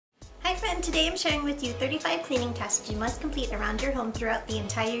and today I'm sharing with you 35 cleaning tasks you must complete around your home throughout the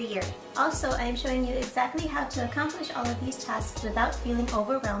entire year. Also, I am showing you exactly how to accomplish all of these tasks without feeling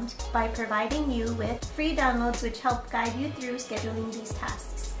overwhelmed by providing you with free downloads which help guide you through scheduling these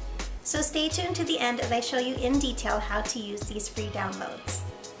tasks. So stay tuned to the end as I show you in detail how to use these free downloads.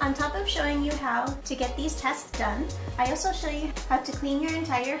 On top of showing you how to get these tasks done, I also show you how to clean your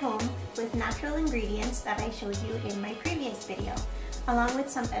entire home with natural ingredients that I showed you in my previous video, along with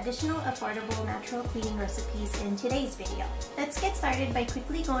some additional affordable natural cleaning recipes in today's video. Let's get started by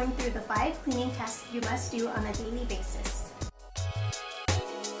quickly going through the 5 cleaning tasks you must do on a daily basis.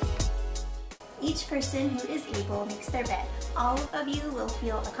 Each person who is able makes their bed. All of you will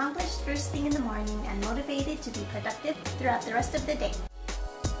feel accomplished first thing in the morning and motivated to be productive throughout the rest of the day.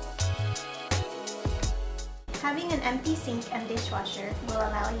 Having an empty sink and dishwasher will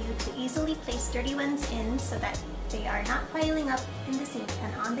allow you to easily place dirty ones in so that they are not piling up in the sink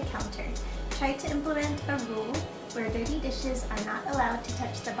and on the counter. Try to implement a rule where dirty dishes are not allowed to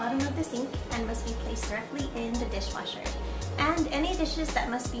touch the bottom of the sink and must be placed directly in the dishwasher. And any dishes that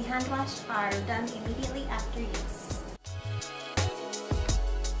must be hand washed are done immediately after use.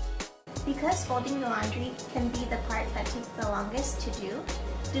 Because folding the laundry can be the part that takes the longest to do,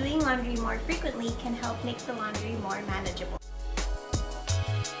 doing laundry more frequently can help make the laundry more manageable.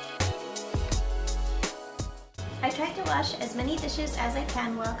 I try to wash as many dishes as I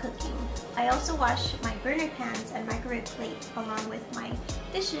can while cooking. I also wash my burner pans and microwave plate along with my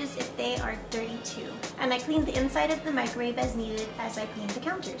dishes if they are dirty too. And I clean the inside of the microwave as needed as I clean the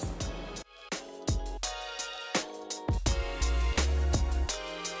counters.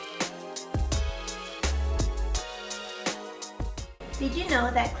 Did you know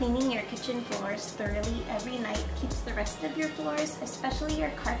that cleaning your kitchen floors thoroughly every night keeps the rest of your floors, especially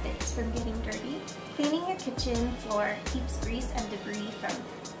your carpets, from getting dirty? Cleaning your kitchen floor keeps grease and debris from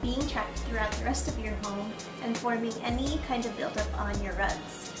being trapped throughout the rest of your home and forming any kind of buildup on your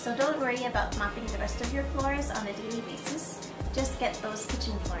rugs. So don't worry about mopping the rest of your floors on a daily basis. Just get those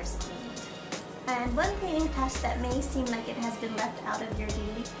kitchen floors cleaned. And one cleaning task that may seem like it has been left out of your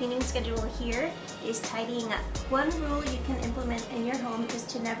daily cleaning schedule here is tidying up. One rule you can implement in your home is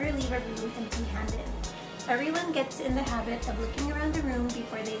to never leave a room empty-handed. Everyone gets in the habit of looking around the room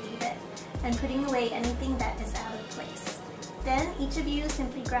before they leave it and putting away anything that is out of place. Then each of you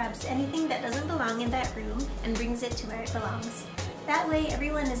simply grabs anything that doesn't belong in that room and brings it to where it belongs. That way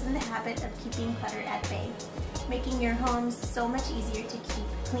everyone is in the habit of keeping clutter at bay, making your homes so much easier to keep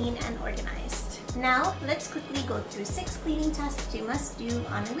clean and organized. Now, let's quickly go through 6 cleaning tasks you must do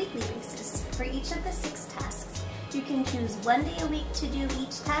on a weekly basis. For each of the 6 tasks, you can choose one day a week to do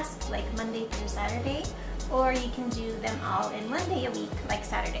each task, like Monday through Saturday, or you can do them all in one day a week, like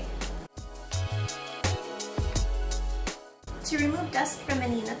Saturday. To remove dust from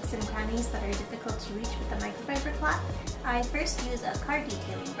any nooks and crannies that are difficult to reach with a microfiber cloth, I first use a car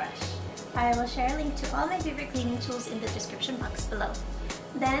detailing brush. I will share a link to all my favorite cleaning tools in the description box below.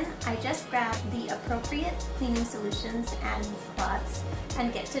 Then I just grab the appropriate cleaning solutions and cloths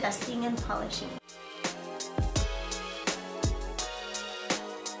and get to dusting and polishing.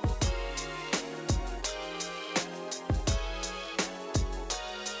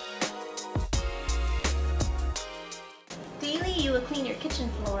 Daily you will clean your kitchen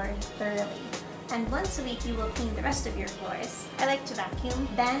floor thoroughly, and once a week you will clean the rest of your floors. I like to vacuum,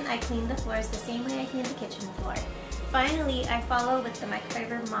 then I clean the floors the same way I clean the kitchen floor. Finally, I follow with the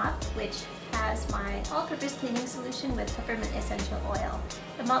microfiber mop, which has my all-purpose cleaning solution with peppermint essential oil.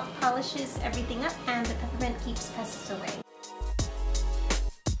 The mop polishes everything up and the peppermint keeps pests away.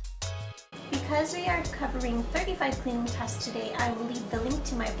 Because we are covering 35 cleaning tasks today, I will leave the link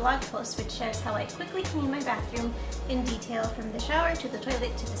to my blog post which shares how I quickly clean my bathroom in detail, from the shower to the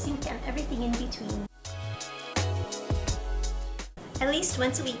toilet to the sink and everything in between. At least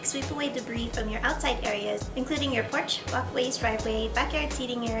once a week, sweep away debris from your outside areas, including your porch, walkways, driveway, backyard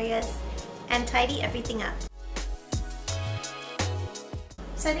seating areas, and tidy everything up.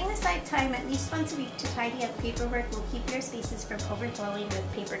 Setting aside time at least once a week to tidy up paperwork will keep your spaces from overflowing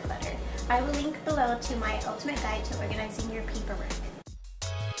with paper clutter. I will link below to my ultimate guide to organizing your paperwork.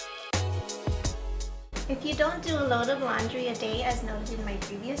 If you don't do a load of laundry a day as noted in my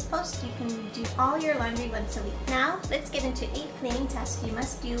previous post, you can do all your laundry once a week. Now, let's get into 8 cleaning tasks you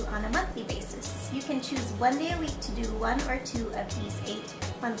must do on a monthly basis. You can choose one day a week to do 1 or 2 of these 8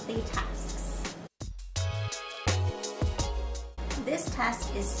 monthly tasks. This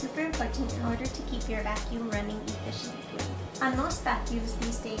task is super important in order to keep your vacuum running efficiently. On most vacuums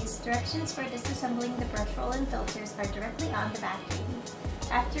these days, directions for disassembling the brush roll and filters are directly on the vacuum.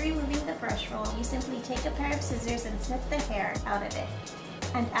 After removing the brush roll, you simply take a pair of scissors and snip the hair out of it.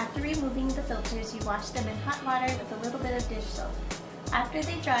 And after removing the filters, you wash them in hot water with a little bit of dish soap. After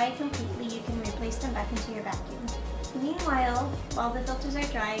they dry completely, you can replace them back into your vacuum. Meanwhile, while the filters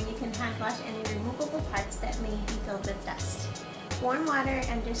are drying, you can hand wash any removable parts that may be filled with dust. Warm water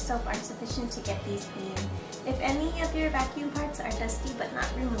and dish soap are sufficient to get these clean. If any of your vacuum parts are dusty but not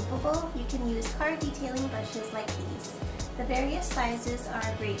removable, you can use car detailing brushes like these. The various sizes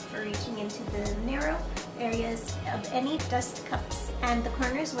are great for reaching into the narrow areas of any dust cups and the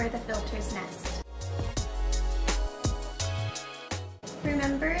corners where the filters nest.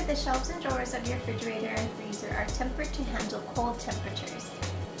 Remember, the shelves and drawers of your refrigerator and freezer are tempered to handle cold temperatures.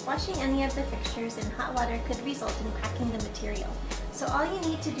 Washing any of the fixtures in hot water could result in cracking the material. So all you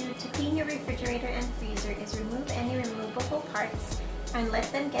need to do to clean your refrigerator and freezer is remove any removable parts and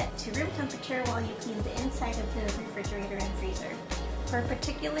let them get to room temperature while you clean the inside of the refrigerator and freezer. For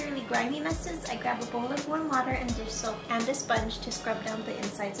particularly grimy messes, I grab a bowl of warm water and dish soap and a sponge to scrub down the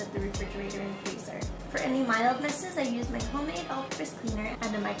insides of the refrigerator and freezer. For any mild messes, I use my homemade all-purpose cleaner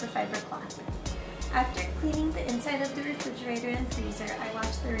and a microfiber cloth. After cleaning the inside of the refrigerator and freezer, I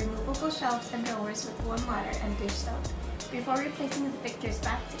wash the removable shelves and drawers with warm water and dish soap. Before replacing the fixtures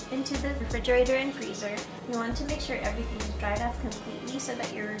back into the refrigerator and freezer, you want to make sure everything is dried off completely so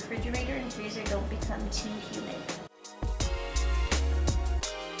that your refrigerator and freezer don't become too humid.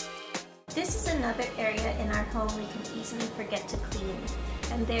 This is another area in our home we can easily forget to clean,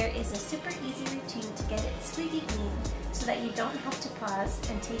 and there is a super easy routine to get it squeaky clean so that you don't have to pause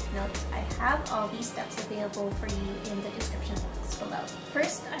and take notes. I have all these steps available for you in the description box below.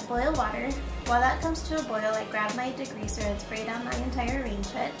 First, I boil water. While that comes to a boil, I grab my degreaser and spray down my entire range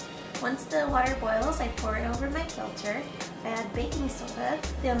hood. Once the water boils, I pour it over my filter. I add baking soda.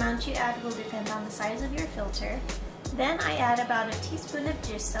 The amount you add will depend on the size of your filter. Then I add about a teaspoon of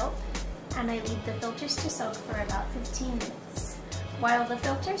dish soap, and I leave the filters to soak for about 15 minutes. While the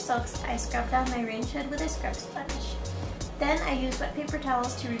filter soaks, I scrub down my range hood with a scrub sponge. Then I use wet paper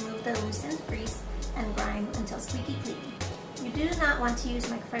towels to remove the loosened grease and grime until squeaky clean. You do not want to use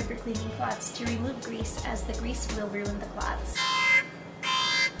microfiber cleaning cloths to remove grease, as the grease will ruin the cloths.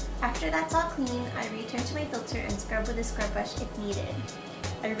 After that's all clean, I return to my filter and scrub with a scrub brush if needed.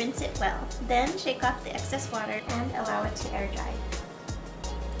 I rinse it well, then shake off the excess water and allow it to air dry.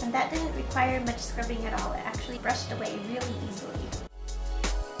 And that didn't require much scrubbing at all. It actually brushed away really easily.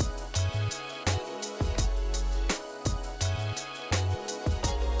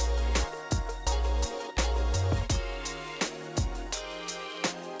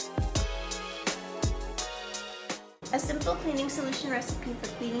 A simple cleaning solution recipe for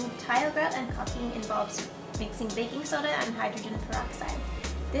cleaning tile grout and caulking involves mixing baking soda and hydrogen peroxide.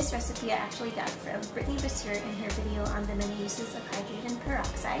 This recipe I actually got from Brittany Brassiere in her video on the many uses of hydrogen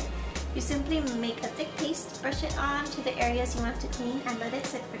peroxide. You simply make a thick paste, brush it on to the areas you want to clean, and let it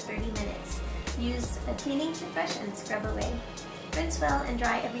sit for 30 minutes. Use a cleaning toothbrush and scrub away. Rinse well and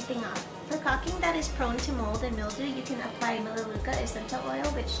dry everything off. For caulking that is prone to mold and mildew, you can apply Melaleuca essential oil,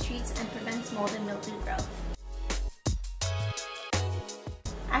 which treats and prevents mold and mildew growth.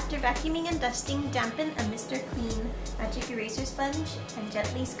 After vacuuming and dusting, dampen a Mr. Clean magic eraser sponge and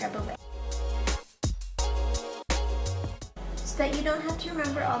gently scrub away. So that you don't have to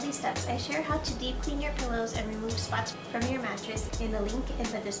remember all these steps, I share how to deep clean your pillows and remove spots from your mattress in a link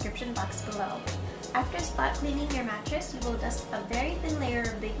in the description box below. After spot cleaning your mattress, you will dust a very thin layer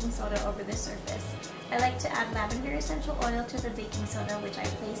of baking soda over the surface. I like to add lavender essential oil to the baking soda, which I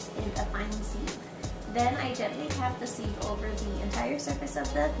place in a fine sieve. Then I gently tap the sieve over the entire surface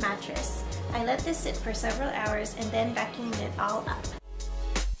of the mattress. I let this sit for several hours and then vacuum it all up.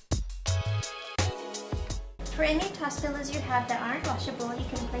 For any toss pillows you have that aren't washable, you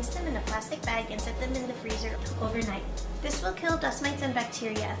can place them in a plastic bag and set them in the freezer overnight. This will kill dust mites and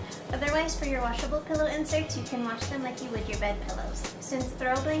bacteria. Otherwise, for your washable pillow inserts, you can wash them like you would your bed pillows. Since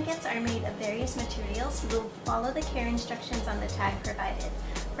throw blankets are made of various materials, you will follow the care instructions on the tag provided.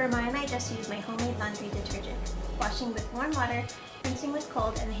 For mine, I just use my homemade laundry detergent, washing with warm water, rinsing with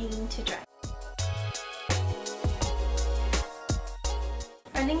cold, and hanging to dry.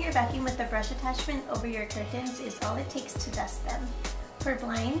 Running your vacuum with the brush attachment over your curtains is all it takes to dust them. For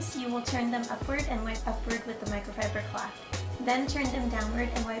blinds, you will turn them upward and wipe upward with the microfiber cloth. Then turn them downward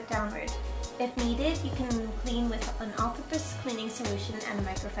and wipe downward. If needed, you can clean with an all-purpose cleaning solution and a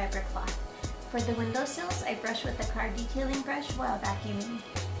microfiber cloth. For the windowsills, I brush with a car detailing brush while vacuuming.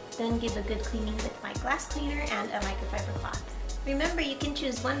 Then give a good cleaning with my glass cleaner and a microfiber cloth. Remember, you can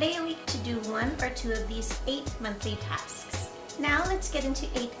choose one day a week to do 1 or 2 of these 8 monthly tasks. Now let's get into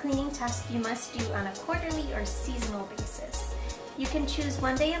 8 cleaning tasks you must do on a quarterly or seasonal basis. You can choose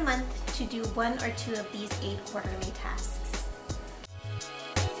one day a month to do 1 or 2 of these 8 quarterly tasks.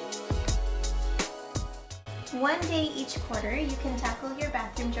 One day each quarter, you can tackle your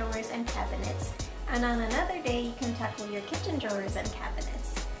bathroom drawers and cabinets, and on another day, you can tackle your kitchen drawers and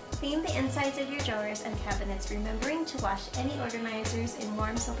cabinets. Clean the insides of your drawers and cabinets, remembering to wash any organizers in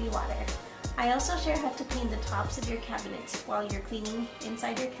warm soapy water. I also share how to clean the tops of your cabinets while you're cleaning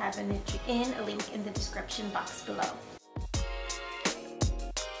inside your cabinetry in a link in the description box below.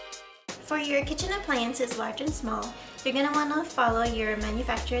 For your kitchen appliances, large and small, you're going to want to follow your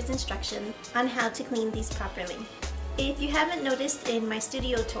manufacturer's instructions on how to clean these properly. If you haven't noticed in my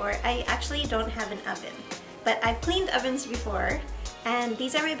studio tour, I actually don't have an oven, but I've cleaned ovens before, and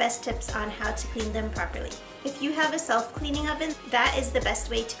these are my best tips on how to clean them properly. If you have a self-cleaning oven, that is the best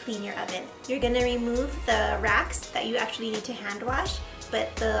way to clean your oven. You're going to remove the racks that you actually need to hand wash,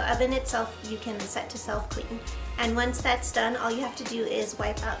 but the oven itself you can set to self-clean. And once that's done, all you have to do is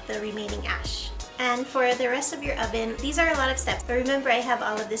wipe out the remaining ash. And for the rest of your oven, these are a lot of steps, but remember I have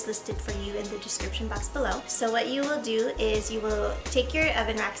all of this listed for you in the description box below. So what you will do is you will take your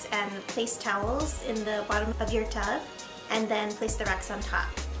oven racks and place towels in the bottom of your tub, and then place the racks on top.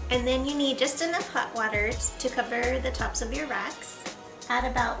 And then you need just enough hot water to cover the tops of your racks. Add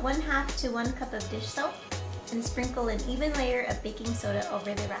about 1/2 to 1 cup of dish soap and sprinkle an even layer of baking soda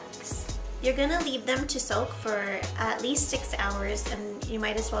over the racks. You're gonna leave them to soak for at least 6 hours, and you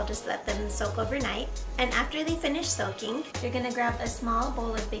might as well just let them soak overnight. And after they finish soaking, you're gonna grab a small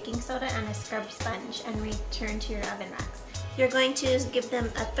bowl of baking soda and a scrub sponge and return to your oven racks. You're going to give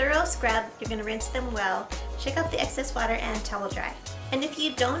them a thorough scrub, you're gonna rinse them well, shake out the excess water and towel dry. And if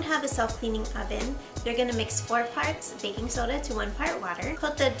you don't have a self-cleaning oven, you're gonna mix 4 parts baking soda to 1 part water.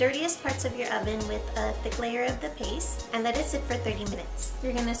 Coat the dirtiest parts of your oven with a thick layer of the paste and let it sit for 30 minutes.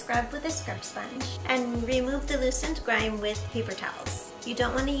 You're gonna scrub with a scrub sponge and remove the loosened grime with paper towels. You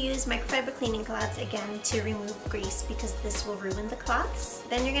don't want to use microfiber cleaning cloths again to remove grease because this will ruin the cloths.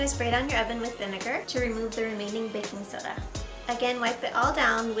 Then you're gonna spray down your oven with vinegar to remove the remaining baking soda. Again, wipe it all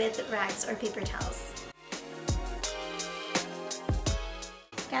down with rags or paper towels.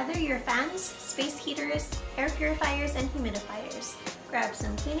 Gather your fans, space heaters, air purifiers, and humidifiers. Grab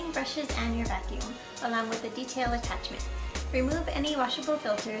some cleaning brushes and your vacuum, along with the detail attachment. Remove any washable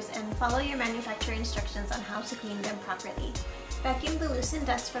filters and follow your manufacturer instructions on how to clean them properly. Vacuum the loosened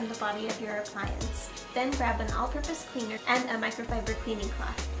dust from the body of your appliance. Then grab an all-purpose cleaner and a microfiber cleaning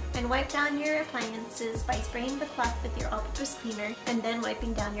cloth, and wipe down your appliances by spraying the cloth with your all-purpose cleaner and then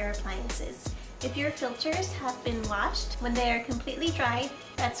wiping down your appliances. If your filters have been washed, when they are completely dry,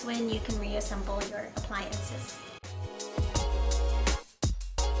 that's when you can reassemble your appliances.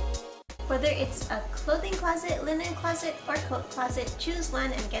 Whether it's a clothing closet, linen closet, or coat closet, choose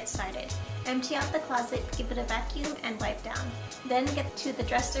one and get started. Empty out the closet, give it a vacuum, and wipe down. Then get to the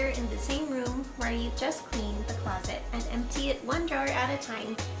dresser in the same room where you just cleaned the closet and empty it 1 drawer at a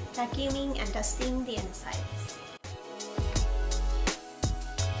time, vacuuming and dusting the insides.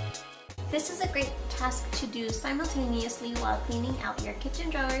 This is a great task to do simultaneously while cleaning out your kitchen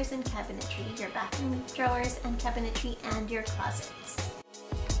drawers and cabinetry, your bathroom drawers and cabinetry, and your closets.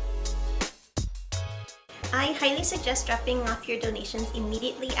 I highly suggest dropping off your donations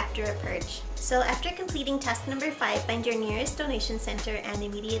immediately after a purge. So after completing task number 5, find your nearest donation center and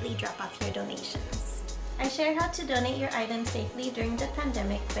immediately drop off your donations. I share how to donate your items safely during the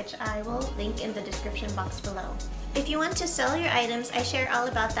pandemic, which I will link in the description box below. If you want to sell your items, I share all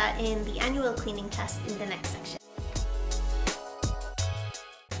about that in the annual cleaning test in the next section.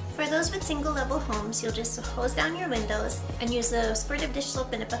 For those with single level homes, you'll just hose down your windows and use a squirt of dish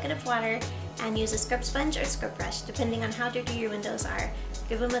soap in a bucket of water and use a scrub sponge or scrub brush depending on how dirty your windows are.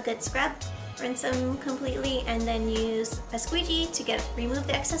 Give them a good scrub, rinse them completely, and then use a squeegee to remove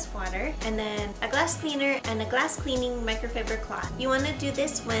the excess water, and then a glass cleaner and a glass cleaning microfiber cloth. You want to do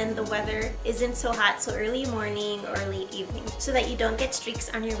this when the weather isn't so hot, so early morning or late evening, so that you don't get streaks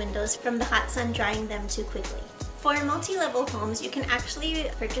on your windows from the hot sun drying them too quickly. For multi-level homes, you can actually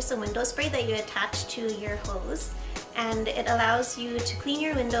purchase a window spray that you attach to your hose, and it allows you to clean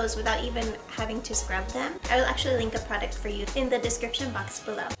your windows without even having to scrub them. I will actually link a product for you in the description box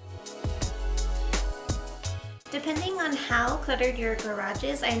below. Depending on how cluttered your garage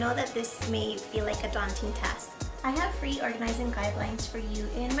is, I know that this may feel like a daunting task. I have free organizing guidelines for you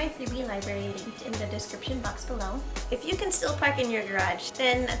in my freebie library linked in the description box below. If you can still park in your garage,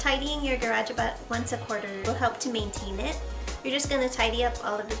 then tidying your garage about once a quarter will help to maintain it. You're just going to tidy up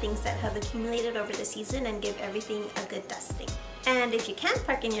all of the things that have accumulated over the season and give everything a good dusting. And if you can't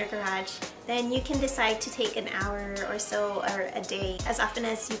park in your garage, then you can decide to take an hour or so or a day, as often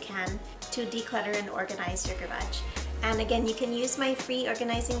as you can, to declutter and organize your garage. And again, you can use my free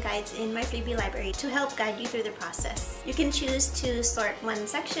organizing guides in my freebie library to help guide you through the process. You can choose to sort one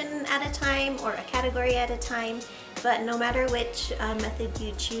section at a time or a category at a time, but no matter which method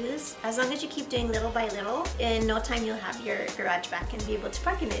you choose, as long as you keep doing little by little, in no time you'll have your garage back and be able to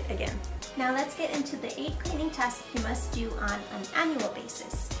park in it again. Now let's get into the 8 cleaning tasks you must do on an annual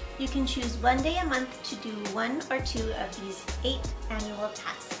basis. You can choose one day a month to do 1 or 2 of these 8 annual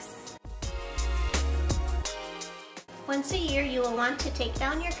tasks. Once a year, you will want to take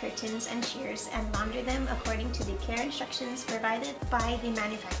down your curtains and shears and launder them according to the care instructions provided by the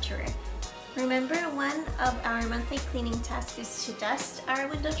manufacturer. Remember, one of our monthly cleaning tasks is to dust our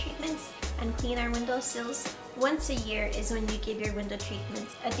window treatments and clean our window sills. Once a year is when you give your window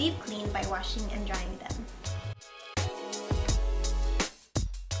treatments a deep clean by washing and drying them.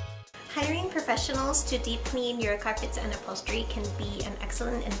 Hiring professionals to deep clean your carpets and upholstery can be an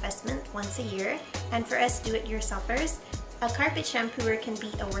excellent investment once a year, and for us do-it-yourselfers, a carpet shampooer can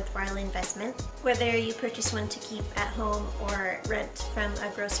be a worthwhile investment, whether you purchase one to keep at home or rent from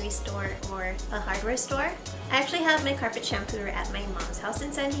a grocery store or a hardware store. I actually have my carpet shampooer at my mom's house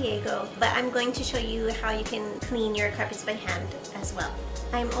in San Diego, but I'm going to show you how you can clean your carpets by hand as well.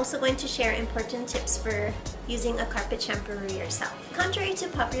 I'm also going to share important tips for using a carpet shampooer yourself. Contrary to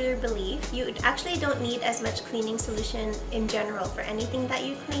popular belief, you actually don't need as much cleaning solution in general for anything that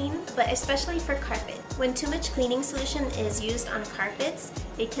you clean, but especially for carpet. When too much cleaning solution is used on carpets,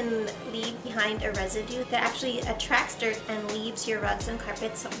 it can leave behind a residue that actually attracts dirt and leaves your rugs and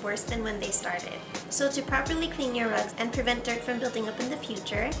carpets worse than when they started. So to properly clean your rugs and prevent dirt from building up in the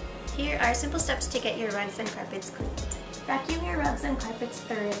future, here are simple steps to get your rugs and carpets cleaned. Vacuum your rugs and carpets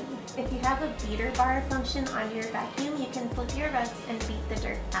thoroughly. If you have a beater bar function on your vacuum, you can flip your rugs and beat the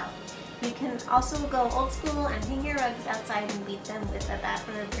dirt out. You can also go old school and hang your rugs outside and beat them with a bat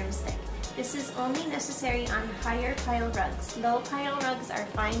or a broomstick. This is only necessary on higher pile rugs. Low pile rugs are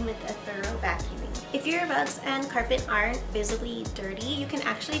fine with a thorough vacuuming. If your rugs and carpet aren't visibly dirty, you can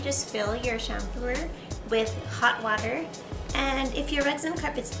actually just fill your shampooer with hot water. And if your rugs and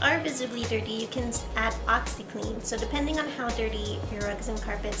carpets are visibly dirty, you can add OxiClean. So depending on how dirty your rugs and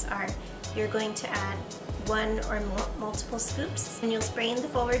carpets are, you're going to add 1 or multiple scoops, and you'll spray in the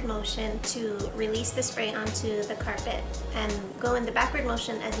forward motion to release the spray onto the carpet, and go in the backward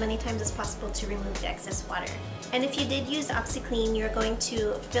motion as many times as possible to remove the excess water. And if you did use OxiClean, you're going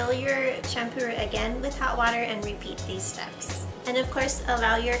to fill your shampooer again with hot water and repeat these steps. And of course,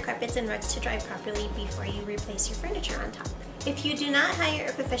 allow your carpets and rugs to dry properly before you replace your furniture on top. If you do not hire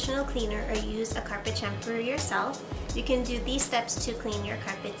a professional cleaner or use a carpet shampooer yourself, you can do these steps to clean your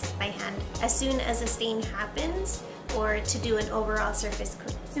carpets by hand as soon as a stain happens, or to do an overall surface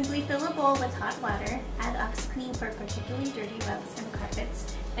clean. Simply fill a bowl with hot water, add OxiClean for particularly dirty rugs and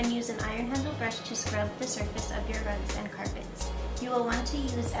carpets, and use an iron handle brush to scrub the surface of your rugs and carpets. You will want to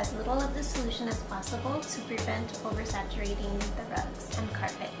use as little of the solution as possible to prevent oversaturating the rugs and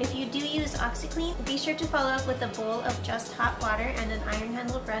carpet. If you do use OxiClean, be sure to follow up with a bowl of just hot water and an iron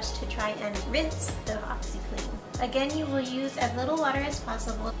handle brush to try and rinse the OxiClean. Again, you will use as little water as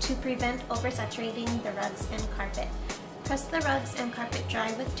possible to prevent oversaturating the rugs and carpet. Press the rugs and carpet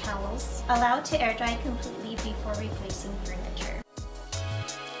dry with towels. Allow to air dry completely before replacing furniture.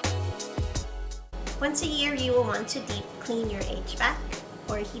 Once a year, you will want to deep clean your HVAC,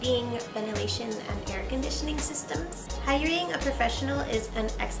 or heating, ventilation, and air conditioning systems. Hiring a professional is an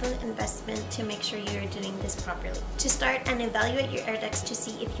excellent investment to make sure you're doing this properly. To start and evaluate your air ducts to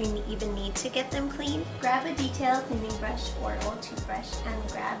see if you even need to get them clean, grab a detail cleaning brush or old toothbrush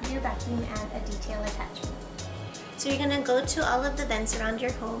and grab your vacuum and a detail attachment. So you're going to go to all of the vents around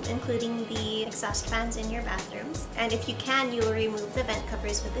your home, including the exhaust fans in your bathrooms. And if you can, you will remove the vent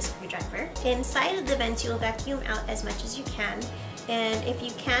covers with a screwdriver. Inside of the vents, you will vacuum out as much as you can. And if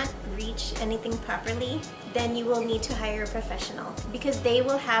you can't reach anything properly, then you will need to hire a professional, because they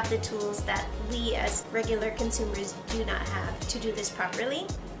will have the tools that we as regular consumers do not have to do this properly.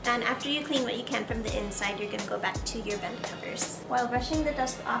 And after you clean what you can from the inside, you're going to go back to your vent covers. While brushing the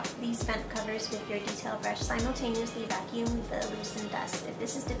dust off these vent covers with your detail brush, simultaneously vacuum the loosened dust. If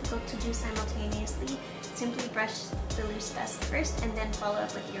this is difficult to do simultaneously, simply brush the loose dust first and then follow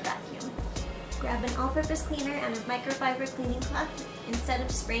up with your vacuum. Grab an all-purpose cleaner and a microfiber cleaning cloth. Instead of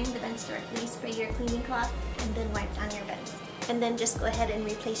spraying the vents directly, spray your cleaning cloth and then wipe down your vents. And then just go ahead and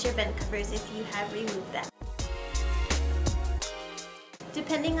replace your vent covers if you have removed them.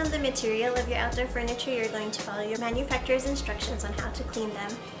 Depending on the material of your outdoor furniture, you're going to follow your manufacturer's instructions on how to clean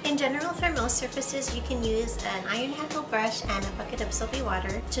them. In general, for most surfaces, you can use an iron handle brush and a bucket of soapy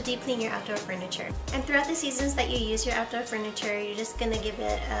water to deep clean your outdoor furniture. And throughout the seasons that you use your outdoor furniture, you're just going to give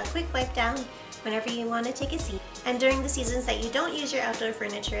it a quick wipe down whenever you want to take a seat. And during the seasons that you don't use your outdoor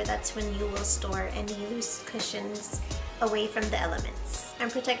furniture, that's when you will store any loose cushions away from the elements.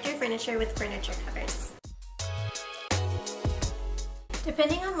 And protect your furniture with furniture covers.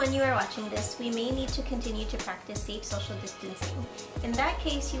 Depending on when you are watching this, we may need to continue to practice safe social distancing. In that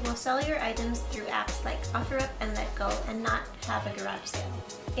case, you will sell your items through apps like OfferUp and LetGo and not have a garage sale.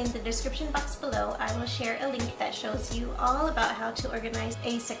 In the description box below, I will share a link that shows you all about how to organize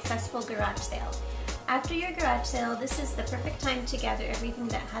a successful garage sale. After your garage sale, this is the perfect time to gather everything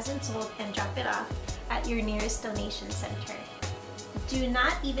that hasn't sold and drop it off at your nearest donation center. Do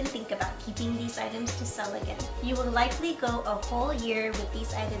not even think about keeping these items to sell again. You will likely go a whole year with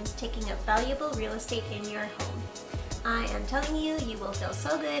these items taking up valuable real estate in your home. I am telling you, you will feel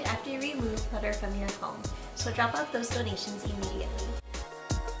so good after you remove clutter from your home. So drop off those donations immediately.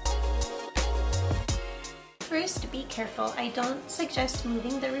 First, be careful. I don't suggest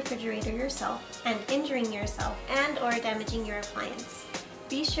moving the refrigerator yourself and injuring yourself and/or damaging your appliance.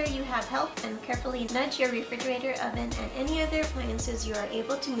 Be sure you have help and carefully nudge your refrigerator, oven, and any other appliances you are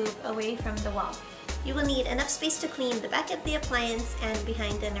able to move away from the wall. You will need enough space to clean the back of the appliance and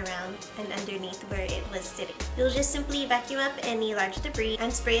behind and around and underneath where it was sitting. You'll just simply vacuum up any large debris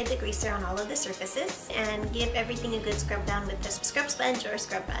and spray a degreaser on all of the surfaces and give everything a good scrub down with a scrub sponge or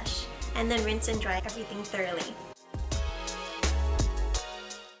scrub brush, and then rinse and dry everything thoroughly.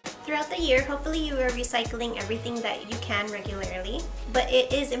 Throughout the year, hopefully you are recycling everything that you can regularly, but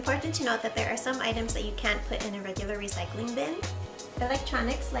it is important to note that there are some items that you can't put in a regular recycling bin.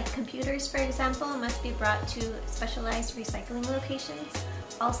 Electronics, like computers for example, must be brought to specialized recycling locations.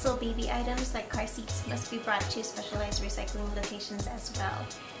 Also, baby items like car seats must be brought to specialized recycling locations as well.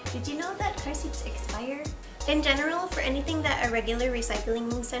 Did you know that car seats expire? In general, for anything that a regular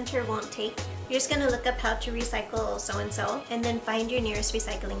recycling center won't take, you're just going to look up how to recycle so-and-so and then find your nearest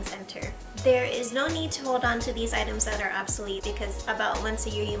recycling center. There is no need to hold on to these items that are obsolete because about once a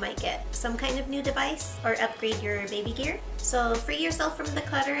year you might get some kind of new device or upgrade your baby gear. So free yourself from the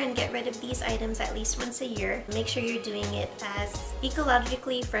clutter and get rid of these items at least once a year. Make sure you're doing it as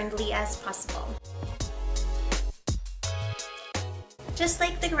ecologically friendly as possible. Just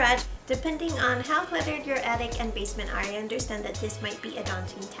like the garage, depending on how cluttered your attic and basement are, I understand that this might be a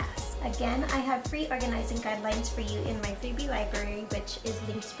daunting task. Again, I have free organizing guidelines for you in my freebie library, which is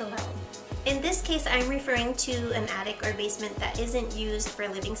linked below. In this case, I'm referring to an attic or basement that isn't used for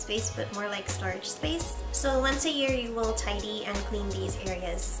living space but more like storage space. So once a year you will tidy and clean these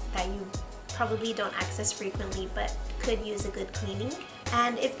areas that you probably don't access frequently but could use a good cleaning.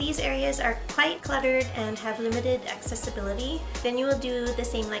 And if these areas are quite cluttered and have limited accessibility, then you will do the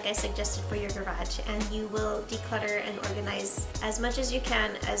same like I suggested for your garage, and you will declutter and organize as much as you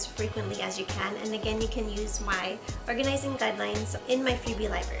can, as frequently as you can. And again, you can use my organizing guidelines in my freebie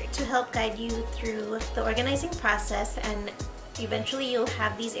library to help guide you through the organizing process, and eventually you'll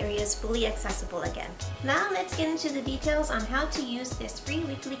have these areas fully accessible again. Now let's get into the details on how to use this free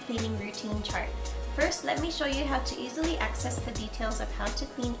weekly cleaning routine chart. First, let me show you how to easily access the details of how to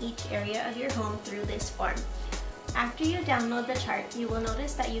clean each area of your home through this form. After you download the chart, you will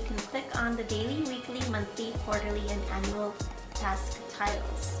notice that you can click on the daily, weekly, monthly, quarterly, and annual task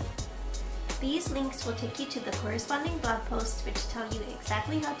tiles. These links will take you to the corresponding blog posts which tell you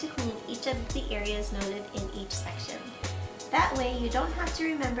exactly how to clean each of the areas noted in each section. That way, you don't have to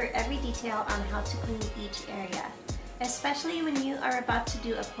remember every detail on how to clean each area, especially when you are about to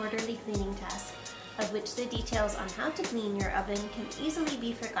do a quarterly cleaning task, of which the details on how to clean your oven can easily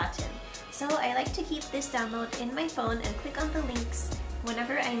be forgotten. So I like to keep this download in my phone and click on the links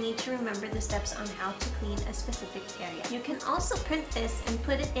whenever I need to remember the steps on how to clean a specific area. You can also print this and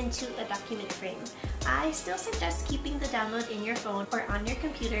put it into a document frame. I still suggest keeping the download in your phone or on your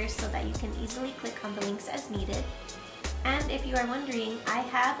computer so that you can easily click on the links as needed. And if you are wondering, I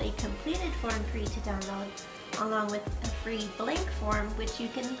have a completed form for you to download, along with a free blank form which you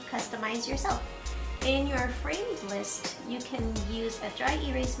can customize yourself. In your framed list, you can use a dry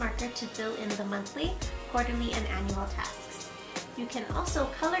erase marker to fill in the monthly, quarterly, and annual tasks. You can also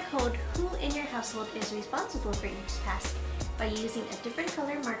color code who in your household is responsible for each task by using a different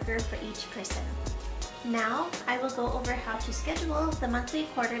color marker for each person. Now, I will go over how to schedule the monthly,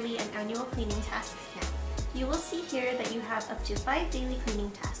 quarterly, and annual cleaning tasks now. You will see here that you have up to 5 daily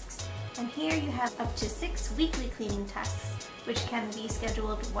cleaning tasks, and here you have up to 6 weekly cleaning tasks, which can be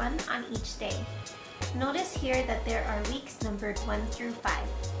scheduled 1 on each day. Notice here that there are weeks numbered 1 through 5.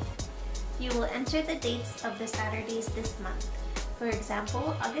 You will enter the dates of the Saturdays this month. For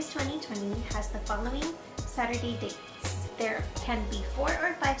example, August 2020 has the following Saturday dates. There can be 4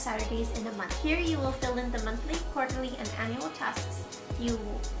 or 5 Saturdays in a month. Here you will fill in the monthly, quarterly, and annual tasks you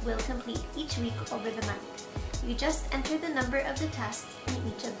will complete each week over the month. You just enter the number of the tasks in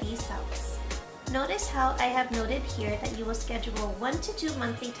each of these cells. Notice how I have noted here that you will schedule 1 to 2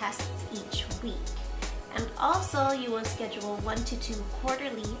 monthly tasks each week. And also you will schedule 1 to 2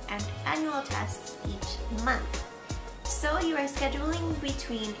 quarterly and annual tasks each month. So you are scheduling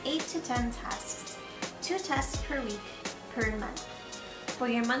between 8 to 10 tasks, 2 tasks per week per month. For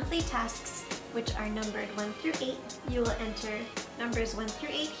your monthly tasks, which are numbered 1 through 8, you will enter numbers 1 through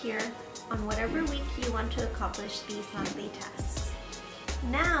 8 here on whatever week you want to accomplish these monthly tasks.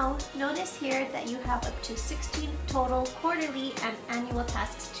 Now, notice here that you have up to 16 total quarterly and annual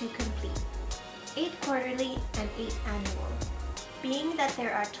tasks to complete. 8 quarterly and 8 annual. Being that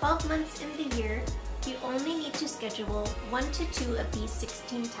there are 12 months in the year, you only need to schedule 1 to 2 of these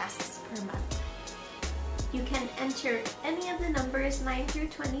 16 tasks per month. You can enter any of the numbers 9 through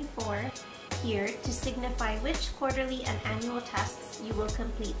 24 here to signify which quarterly and annual tasks you will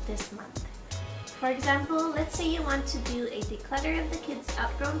complete this month. For example, let's say you want to do a declutter of the kids'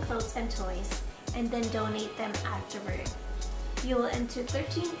 outgrown clothes and toys and then donate them afterward. You will enter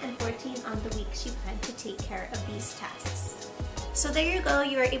 13 and 14 on the weeks you plan to take care of these tasks. So there you go,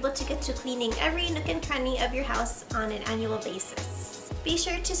 you are able to get to cleaning every nook and cranny of your house on an annual basis. Be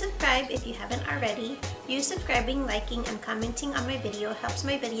sure to subscribe if you haven't already. You subscribing, liking, and commenting on my video helps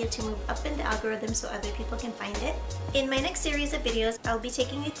my video to move up in the algorithm so other people can find it. In my next series of videos, I'll be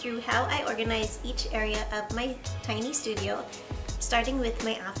taking you through how I organize each area of my tiny studio, starting with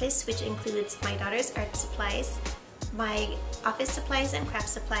my office, which includes my daughter's art supplies, my office supplies and craft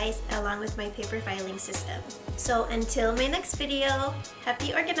supplies, along with my paper filing system. So until my next video,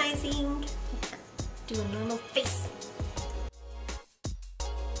 happy organizing! Do a normal face!